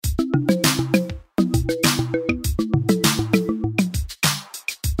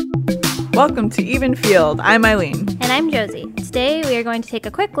welcome to Even Field. I'm Eileen. And I'm Josie. Today we are going to take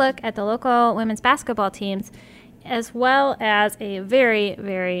a quick look at the local women's basketball teams, as well as a very,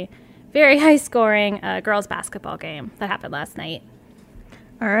 very, very high-scoring girls basketball game that happened last night.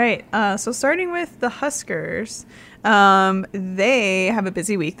 All right, so starting with the Huskers, they have a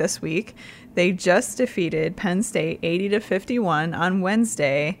busy week this week. They just defeated Penn State 80-51 on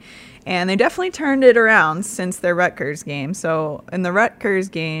Wednesday, and they definitely turned it around since their Rutgers game. So in the Rutgers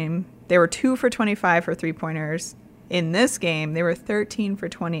game, they were 2 for 25 for three-pointers. In this game, they were 13 for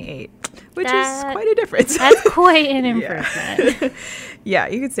 28, which is quite a difference. That's quite an improvement. Yeah,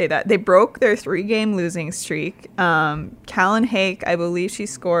 you could say that. They broke their 3-game losing streak. Callan Hake, I believe she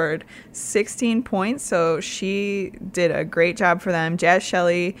scored 16 points, so she did a great job for them. Jazz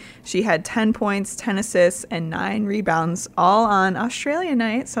Shelley, she had 10 points, 10 assists, and 9 rebounds, all on Australia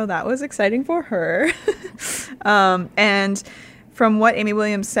night, so that was exciting for her. And from what Amy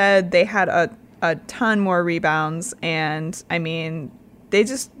Williams said, they had a ton more rebounds, and I mean,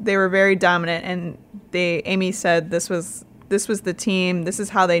 they were very dominant, and Amy said this was the team, this is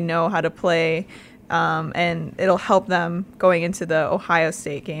how they know how to play, and it'll help them going into the Ohio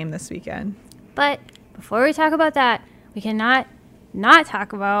State game this weekend. But before we talk about that, we cannot not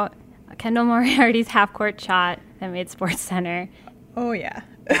talk about Kendall Moriarty's half-court shot that made Sports Center. Oh yeah.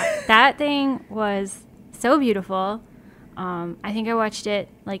 That thing was so beautiful. I think I watched it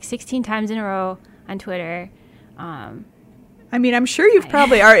like 16 times in a row on Twitter. I mean, I'm sure you've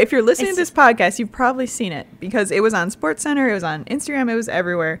probably if you're listening to this podcast, you've probably seen it because it was on SportsCenter, it was on Instagram, it was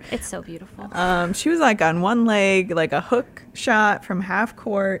everywhere. It's so beautiful. She was like on one leg, like a hook shot from half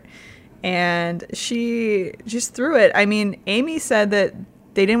court, and she just threw it. I mean, Amy said that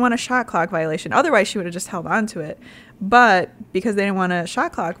they didn't want a shot clock violation. Otherwise, she would have just held on to it. But because they didn't want a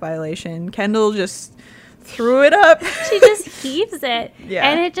shot clock violation, Kendall just threw it up. She just heaves it. Yeah.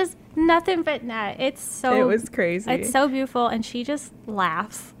 And it just nothing but net. It was crazy. It's so beautiful, and she just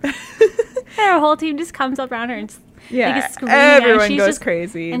laughs. And her whole team just comes up around her and everyone goes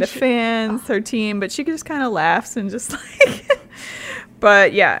crazy. The fans, her team, but she just kind of laughs and just like.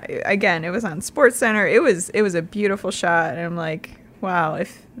 But yeah, again, it was on SportsCenter. It was a beautiful shot, and I'm like, wow,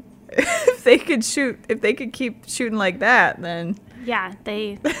 if they could keep shooting like that, then. Yeah,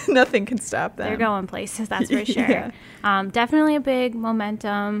 nothing can stop them. They're going places, that's for sure. Yeah. Definitely a big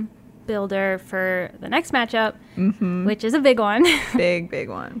momentum builder for the next matchup, mm-hmm. which is a big one. Big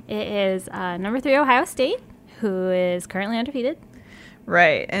one. It is number 3 Ohio State, who is currently undefeated.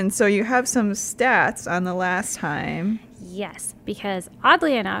 Right, and so you have some stats on the last time. Yes, because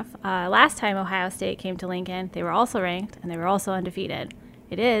oddly enough, last time Ohio State came to Lincoln, they were also ranked and they were also undefeated.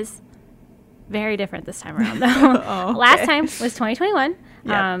 It is very different this time around, though. Okay. Last time was 2021.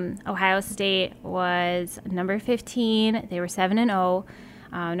 Yep. Ohio State was number 15. They were 7-0.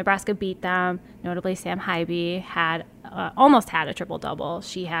 Nebraska beat them. Notably, Sam Hybe almost had a triple-double.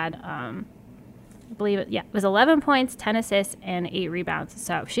 She had, I believe it was 11 points, 10 assists, and 8 rebounds.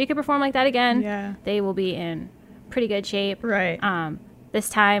 So if she could perform like that again, they will be in pretty good shape. Right. This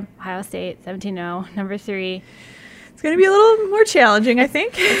time, Ohio State, 17-0, number 3. It's going to be a little more challenging, I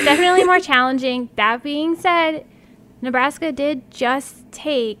think. It's definitely more challenging. That being said, Nebraska did just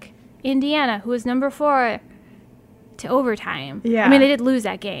take Indiana, who was number 4, to overtime. Yeah. I mean, they did lose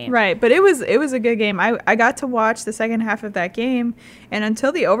that game. Right, but it was a good game. I got to watch the second half of that game, and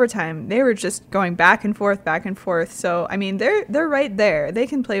until the overtime, they were just going back and forth. So, I mean, they're right there. They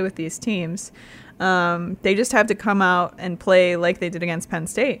can play with these teams. They just have to come out and play like they did against Penn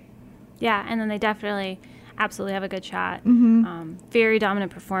State. Yeah, and then they absolutely have a good shot. Mm-hmm. Very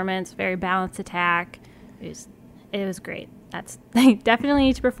dominant performance, very balanced attack. It was great. They definitely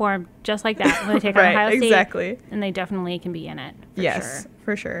need to perform just like that when they take on Ohio State. Exactly. And they definitely can be in it.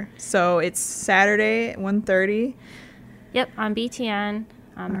 For sure. So it's Saturday, 1:30. Yep, on BTN.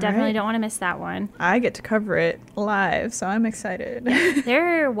 Definitely don't want to miss that one. I get to cover it live, so I'm excited. Yeah.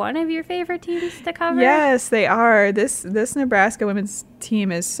 They're one of your favorite teams to cover? Yes, they are. This Nebraska women's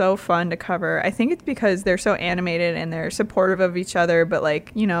team is so fun to cover. I think it's because they're so animated and they're supportive of each other. But,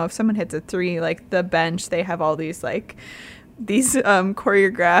 like, you know, if someone hits a 3, like the bench, they have all these, like,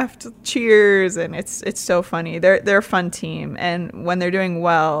 choreographed cheers, and it's so funny. They're a fun team, and when they're doing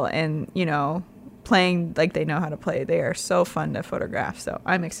well and, you know, playing like they know how to play, they are so fun to photograph. So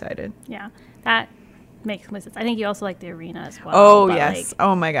I'm excited. Yeah, that makes sense. I think you also like the arena as well. Oh, yes.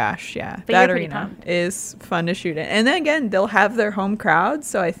 Oh my gosh, yeah. That arena pumped. is fun to shoot in. And then again, they'll have their home crowd,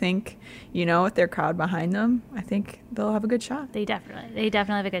 so I think, you know, with their crowd behind them, I think they'll have a good shot. They definitely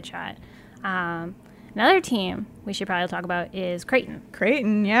have a good shot. Another team we should probably talk about is Creighton.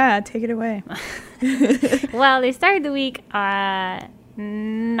 Creighton, yeah, take it away. Well, they started the week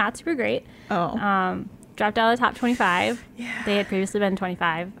not super great. Oh. Dropped out of the top 25. Yeah. They had previously been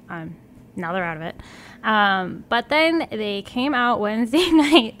 25. Now they're out of it. But then they came out Wednesday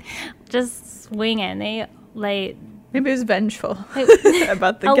night just swinging. Maybe it was vengeful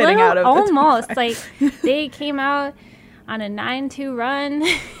about the a getting little, out of almost the like they came out on a 9-2 run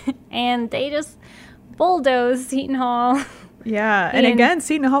and they just bulldozed Seton Hall. Yeah, and again,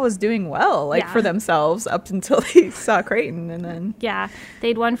 Seton Hall was doing well, for themselves up until they saw Creighton, and then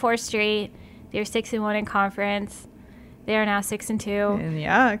they'd won 4 straight. They were 6-1 in conference. They are now 6-2.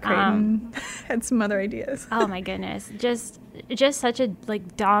 And Creighton had some other ideas. Oh my goodness, just such a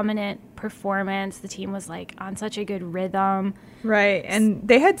dominant performance. The team was on such a good rhythm. Right, and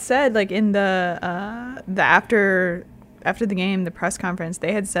they had said in the after the game, the press conference,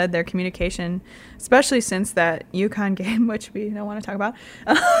 they had said their communication, especially since that UConn game, which we don't want to talk about.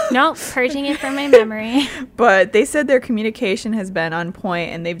 Nope, purging it from my memory. But they said their communication has been on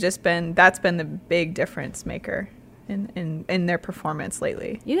point, and that's been the big difference maker in their performance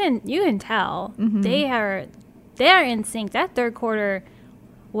lately. You can tell. Mm-hmm. They are in sync. That third quarter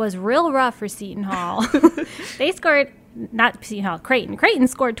was real rough for Seton Hall. They scored, not Seton Hall, Creighton. Creighton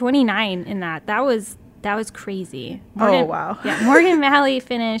scored 29 in that. That was crazy. Oh, wow. Yeah, Morgan Valley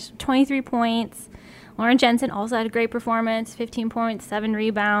finished 23 points. Lauren Jensen also had a great performance, 15 points, 7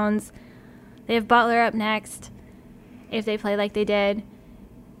 rebounds. They have Butler up next. If they play like they did,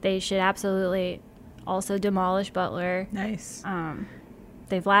 they should absolutely also demolish Butler. Nice.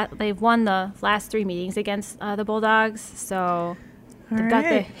 They've won the last 3 meetings against the Bulldogs, so they've got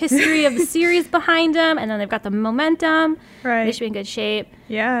the history of the series behind them, and then they've got the momentum. Right. They should be in good shape.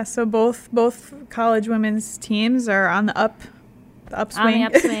 Yeah, so both college women's teams are on the upswing.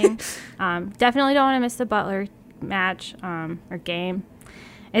 On the upswing. Definitely don't want to miss the Butler match or game.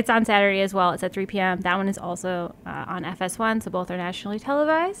 It's on Saturday as well. It's at 3 p.m. That one is also on FS1, so both are nationally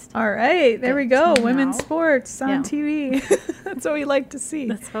televised. All right, there we go. Good to Women's know. sports on TV. That's what we like to see.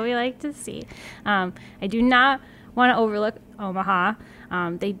 That's what we like to see. I do not want to overlook Omaha.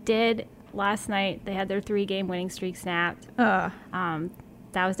 They did last night. They had their 3-game winning streak snapped.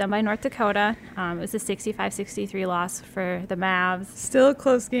 That was done by North Dakota. It was a 65-63 loss for the Mavs. Still a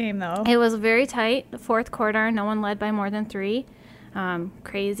close game, though. It was very tight. The fourth quarter, no one led by more than 3.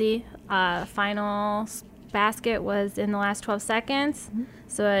 Crazy. Final basket was in the last 12 seconds. Mm-hmm.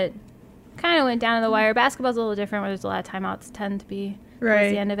 So it kind of went down to the wire. Basketball's a little different where there's a lot of timeouts tend to be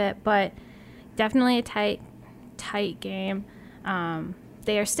towards the end of it. But definitely a tight game.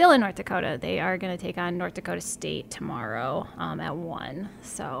 They are still in North Dakota. They are going to take on North Dakota State tomorrow at 1.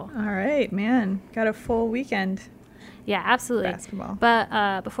 So. All right, man. Got a full weekend. Yeah, absolutely. Basketball.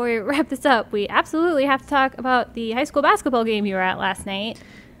 But before we wrap this up, we absolutely have to talk about the high school basketball game you were at last night.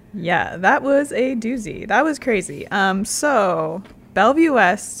 Yeah, that was a doozy. That was crazy. So Bellevue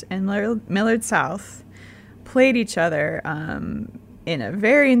West and Millard South played each other in a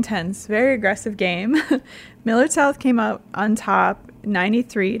very intense, very aggressive game. Millard South came out on top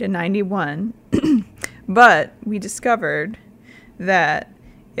 93-91, but we discovered that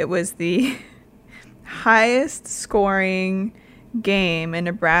it was the highest scoring game in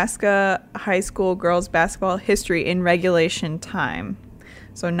Nebraska high school girls basketball history in regulation time.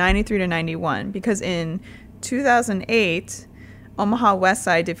 So 93-91, because in 2008, Omaha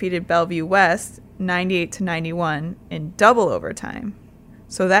Westside defeated Bellevue West 98-91 in double overtime.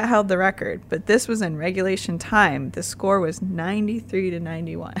 So that held the record, but this was in regulation time. The score was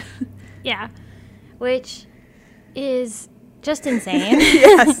 93-91. Yeah, which is just insane.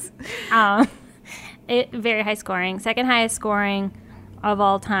 Yes. Very high scoring, second highest scoring of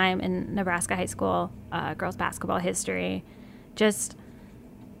all time in Nebraska high school girls basketball history. Just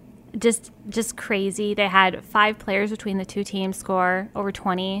crazy. They had 5 players between the two teams score over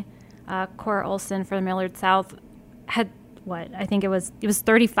 20. Cora Olson for the Millard South had I think it was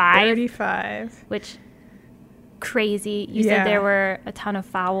 35. 35. Which crazy. You said there were a ton of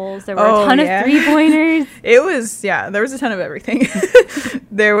fouls. There were a ton of 3-pointers. It was, there was a ton of everything.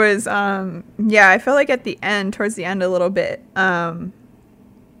 There was, I felt like at the end, towards the end a little bit, at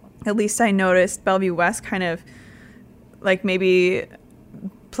least I noticed Bellevue West kind of like maybe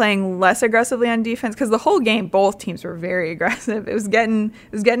playing less aggressively on defense, because the whole game both teams were very aggressive. It was getting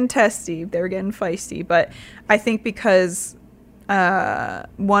testy. They were getting feisty, but I think because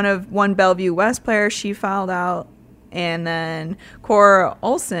one Bellevue West player, she fouled out, and then Cora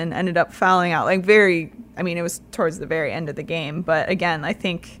Olson ended up fouling out. It was towards the very end of the game, but again, I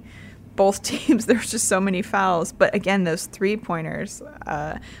think both teams, there was just so many fouls. But again, those 3-pointers,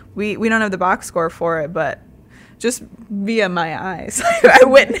 we don't have the box score for it, but just via my eyes, I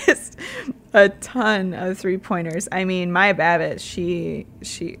a ton of 3-pointers. I mean, Maya Babbitt,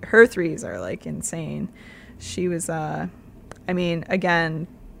 her threes are like insane. She was, I mean, again,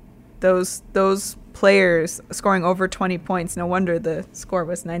 those players scoring over 20 points. No wonder the score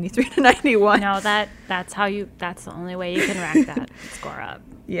was 93-91. No, that's the only way you can rack that score up.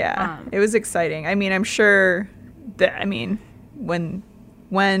 Yeah, it was exciting. I mean, I'm sure that, I mean, when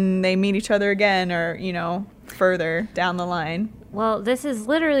they meet each other again, or, you know, further down the line. Well, this is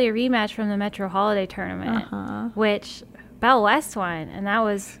literally a rematch from the Metro Holiday Tournament, which Bell West won, and that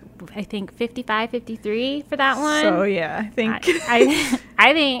was, I think, 55-53 for that one. So, yeah, I think...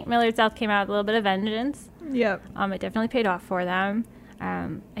 I think Millard South came out with a little bit of vengeance. Yep. It definitely paid off for them.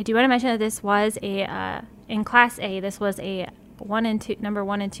 I do want to mention that this was in Class A, this was a number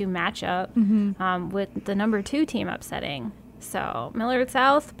 1 and 2 matchup with the number 2 team upsetting. So Millard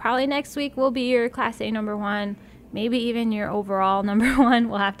South probably next week will be your Class A number 1, maybe even your overall number 1.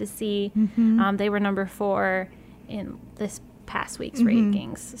 We'll have to see. They were number 4 in this past week's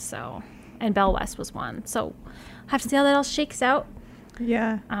rankings. So, and Bell West was 1. So have to see how that all shakes out.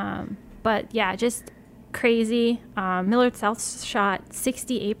 Yeah. But yeah, just crazy. Millard South shot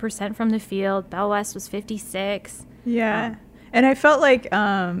 68% from the field. Bell West was 56. Yeah. And I felt like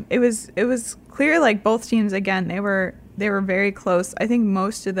it was clear, like, both teams, again, they were very close. I think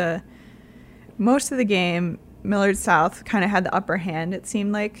most of the game, Millard South kind of had the upper hand, it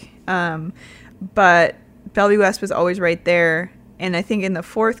seemed like. But Bellevue West was always right there. And I think in the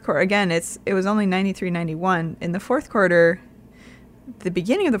fourth quarter, again, it was only 93-91. In the fourth quarter, the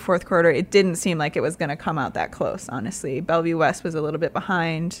beginning of the fourth quarter, it didn't seem like it was going to come out that close, honestly. Bellevue West was a little bit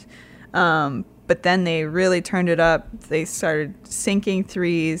behind. But then they really turned it up. They started sinking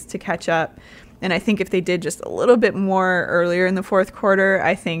threes to catch up. And I think if they did just a little bit more earlier in the fourth quarter,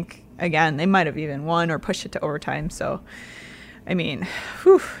 I think, again, they might have even won or pushed it to overtime. So, I mean,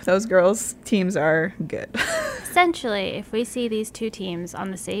 those girls' teams are good. Essentially, if we see these two teams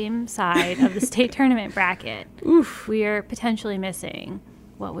on the same side of the state tournament bracket, we are potentially missing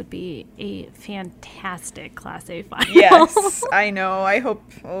what would be a fantastic Class A final. Yes, I know. I hope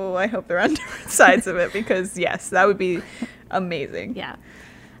they're on different sides of it, because, yes, that would be amazing. Yeah.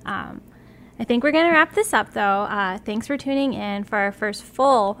 I think we're going to wrap this up, though. Thanks for tuning in for our first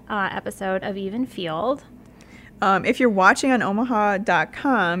full episode of Even Field. If you're watching on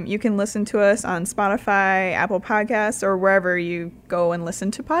omaha.com, you can listen to us on Spotify, Apple Podcasts, or wherever you go and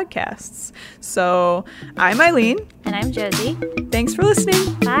listen to podcasts. So I'm Eileen. And I'm Josie. Thanks for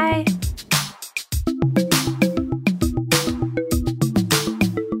listening. Bye.